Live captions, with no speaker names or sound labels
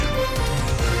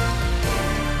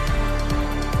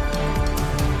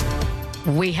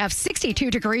We have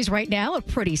 62 degrees right now, a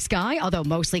pretty sky, although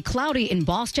mostly cloudy in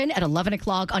Boston at 11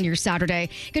 o'clock on your Saturday.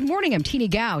 Good morning, I'm Teeny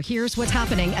Gao. Here's what's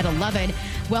happening at 11.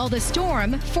 Well, the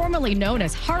storm, formerly known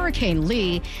as Hurricane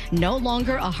Lee, no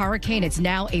longer a hurricane. It's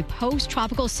now a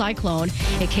post-tropical cyclone.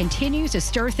 It continues to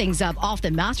stir things up off the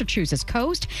Massachusetts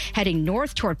coast, heading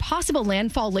north toward possible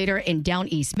landfall later in down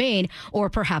East Maine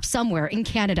or perhaps somewhere in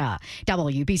Canada.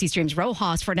 WBC Stream's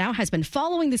Rojas for now has been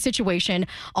following the situation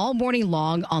all morning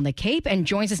long on the Cape and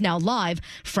joins us now live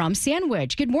from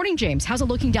Sandwich. Good morning, James. How's it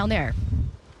looking down there?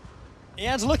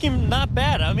 Yeah, it's looking not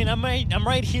bad. I mean, I'm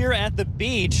right here at the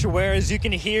beach, where, as you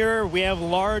can hear, we have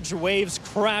large waves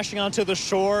crashing onto the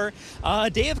shore. A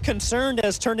day of concern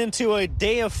has turned into a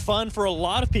day of fun for a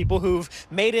lot of people who've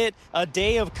made it a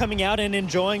day of coming out and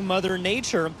enjoying Mother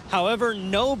Nature. However,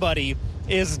 nobody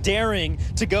is daring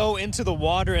to go into the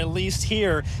water, at least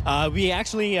here.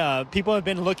 People have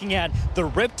been looking at the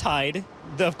riptide.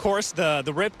 Of course, the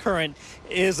rip current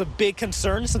is a big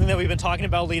concern, something that we've been talking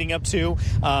about leading up to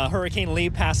Hurricane Lee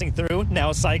passing through,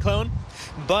 now a cyclone.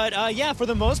 But for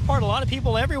the most part, a lot of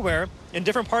people everywhere in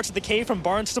different parts of the Cape, from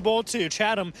Barnstable to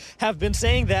Chatham, have been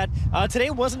saying that today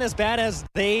wasn't as bad as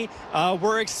they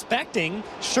were expecting.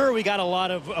 Sure, we got a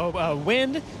lot of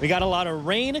wind, we got a lot of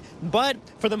rain, but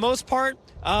for the most part,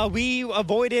 we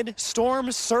avoided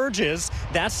storm surges.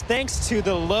 That's thanks to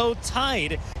the low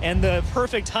tide and the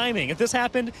perfect timing. If this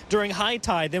happened during high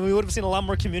tide, then we would have seen a lot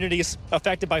more communities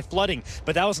affected by flooding.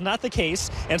 But that was not the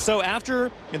case. And so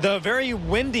after the very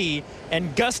windy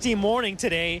and gusty morning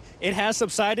today, it has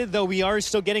subsided, though we are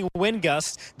still getting wind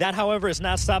gusts. That, however, is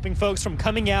not stopping folks from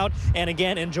coming out and,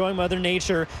 again, enjoying Mother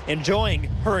Nature, enjoying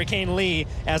Hurricane Lee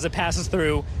as it passes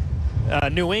through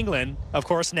New England, of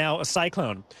course, now a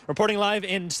cyclone. Reporting live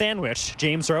in Sandwich,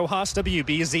 James Rojas,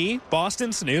 WBZ,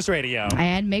 Boston's News Radio.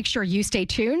 And make sure you stay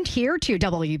tuned here to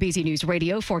WBZ News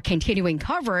Radio for continuing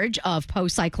coverage of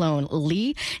post-cyclone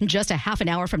Lee. In just a half an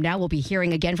hour from now, we'll be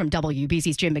hearing again from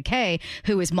WBZ's Jim McKay,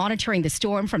 who is monitoring the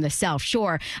storm from the South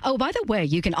Shore. Oh, by the way,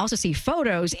 you can also see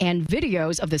photos and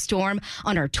videos of the storm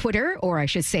on our Twitter, or I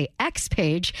should say X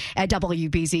page, at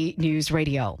WBZ News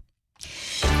Radio.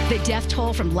 The death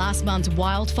toll from last month's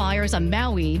wildfires on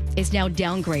Maui is now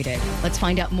downgraded. Let's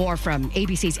find out more from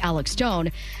ABC's Alex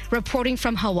Stone, reporting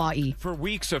from Hawaii. For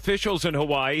weeks, officials in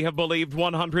Hawaii have believed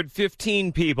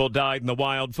 115 people died in the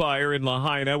wildfire in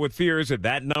Lahaina, with fears that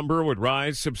that number would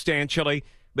rise substantially.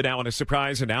 But now in a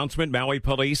surprise announcement, Maui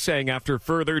police saying after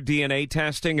further DNA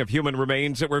testing of human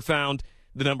remains that were found,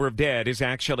 the number of dead is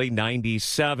actually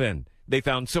 97. They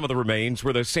found some of the remains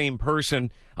were the same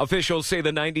person. Officials say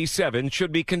the 97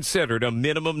 should be considered a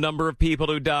minimum number of people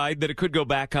who died, that it could go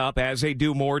back up as they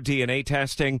do more DNA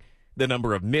testing. The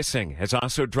number of missing has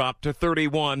also dropped to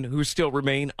 31 who still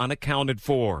remain unaccounted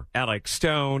for. Alex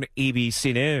Stone,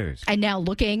 ABC News. And now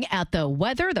looking at the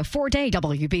weather, the 4-day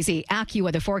WBZ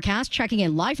AccuWeather forecast, checking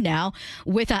in live now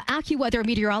with AccuWeather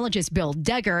meteorologist Bill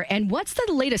Degger. And what's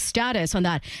the latest status on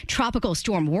that tropical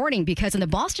storm warning? Because in the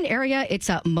Boston area, it's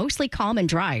mostly calm and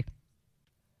dry.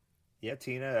 Yeah,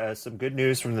 Tina, some good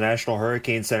news from the National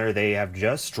Hurricane Center. They have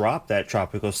just dropped that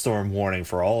tropical storm warning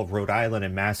for all of Rhode Island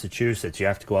and Massachusetts. You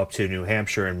have to go up to New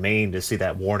Hampshire and Maine to see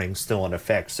that warning still in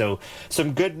effect. So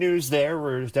some good news there.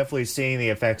 We're definitely seeing the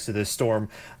effects of this storm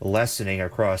lessening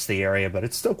across the area, but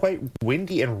it's still quite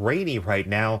windy and rainy right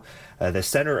now. The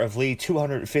center of Lee,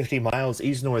 250 miles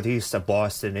east-northeast of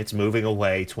Boston. It's moving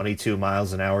away 22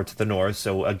 miles an hour to the north.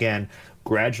 So again,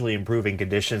 gradually improving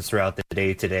conditions throughout the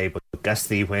day today, but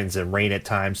gusty winds and rain at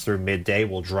times through midday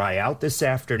will dry out this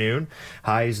afternoon.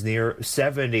 Highs near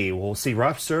 70. We'll see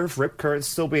rough surf, rip currents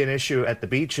still be an issue at the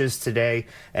beaches today.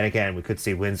 And again, we could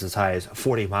see winds as high as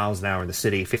 40 miles an hour in the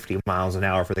city, 50 miles an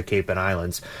hour for the Cape and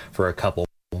Islands for a couple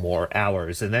more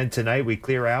hours. And then tonight we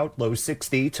clear out, low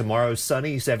 60. Tomorrow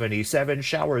sunny, 77.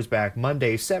 Showers back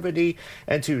Monday, 70.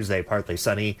 And Tuesday partly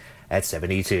sunny at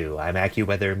 72. I'm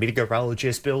AccuWeather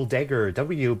meteorologist Bill Degger,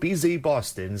 WBZ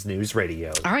Boston's News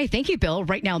Radio. All right, thank you, Bill.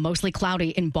 Right now, mostly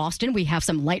cloudy in Boston. We have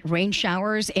some light rain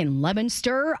showers in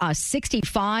Leominster,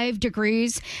 65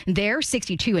 degrees there,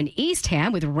 62 in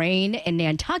Eastham with rain in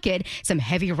Nantucket, some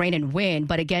heavy rain and wind.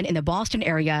 But again, in the Boston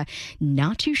area,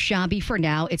 not too shabby for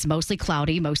now. It's mostly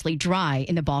cloudy, mostly dry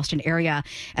in the Boston area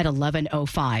at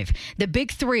 11:05. The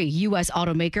big three U.S.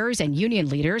 automakers and union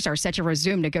leaders are set to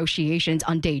resume negotiations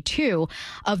on day 2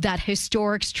 of that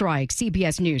historic strike.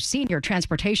 CBS News senior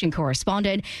transportation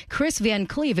correspondent Chris Van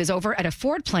Cleve is over at a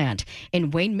Ford plant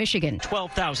in Wayne, Michigan.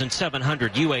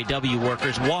 12,700 UAW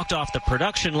workers walked off the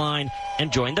production line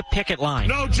and joined the picket line.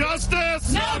 No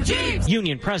justice! No Jeeps!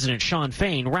 Union President Shawn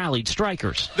Fain rallied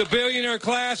strikers. The billionaire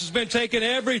class has been taking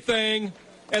everything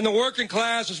and the working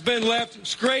class has been left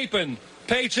scraping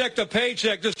paycheck to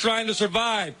paycheck, just trying to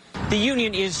survive. The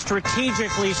union is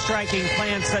strategically striking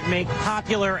plants that make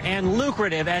popular and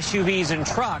lucrative SUVs and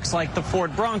trucks like the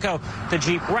Ford Bronco, the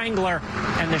Jeep Wrangler,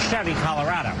 and the Chevy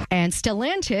Colorado. And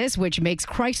Stellantis, which makes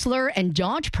Chrysler and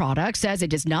Dodge products, says it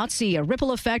does not see a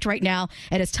ripple effect right now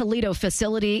at its Toledo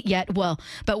facility yet, but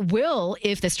will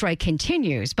if the strike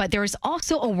continues. But there is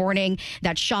also a warning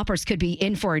that shoppers could be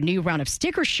in for a new round of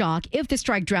sticker shock if the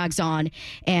strike drags on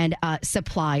and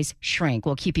supplies shrink.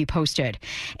 We'll keep you posted.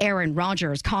 Aaron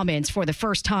Rodgers comments for the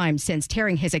first time since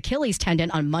tearing his Achilles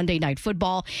tendon on Monday Night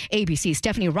Football. ABC's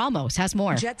Stephanie Ramos has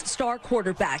more. Jets star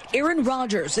quarterback Aaron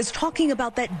Rodgers is talking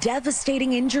about that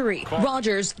devastating injury.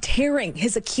 Rodgers tearing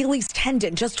his Achilles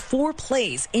tendon just 4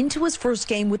 plays into his first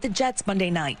game with the Jets Monday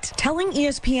night, telling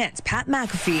ESPN's Pat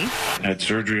McAfee, I had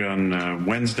surgery on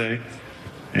Wednesday,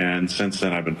 and since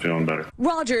then I've been feeling better.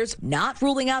 Rodgers not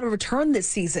ruling out a return this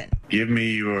season. Give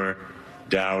me your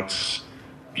doubts,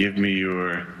 give me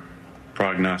your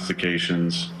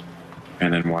prognostications,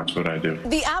 and then watch what I do.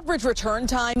 The average return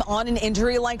time on an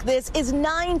injury like this is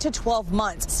 9 to 12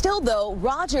 months. Still, though,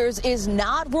 Rodgers is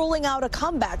not ruling out a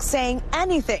comeback, saying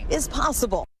anything is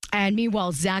possible. And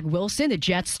meanwhile, Zach Wilson, the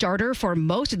Jets starter for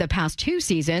most of the past 2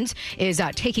 seasons, is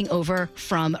taking over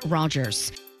from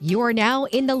Rodgers. You are now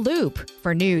in the loop.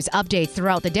 For news updates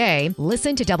throughout the day,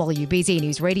 listen to WBZ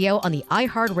News Radio on the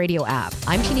iHeartRadio app.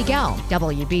 I'm Tini Gao,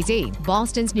 WBZ,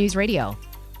 Boston's News Radio.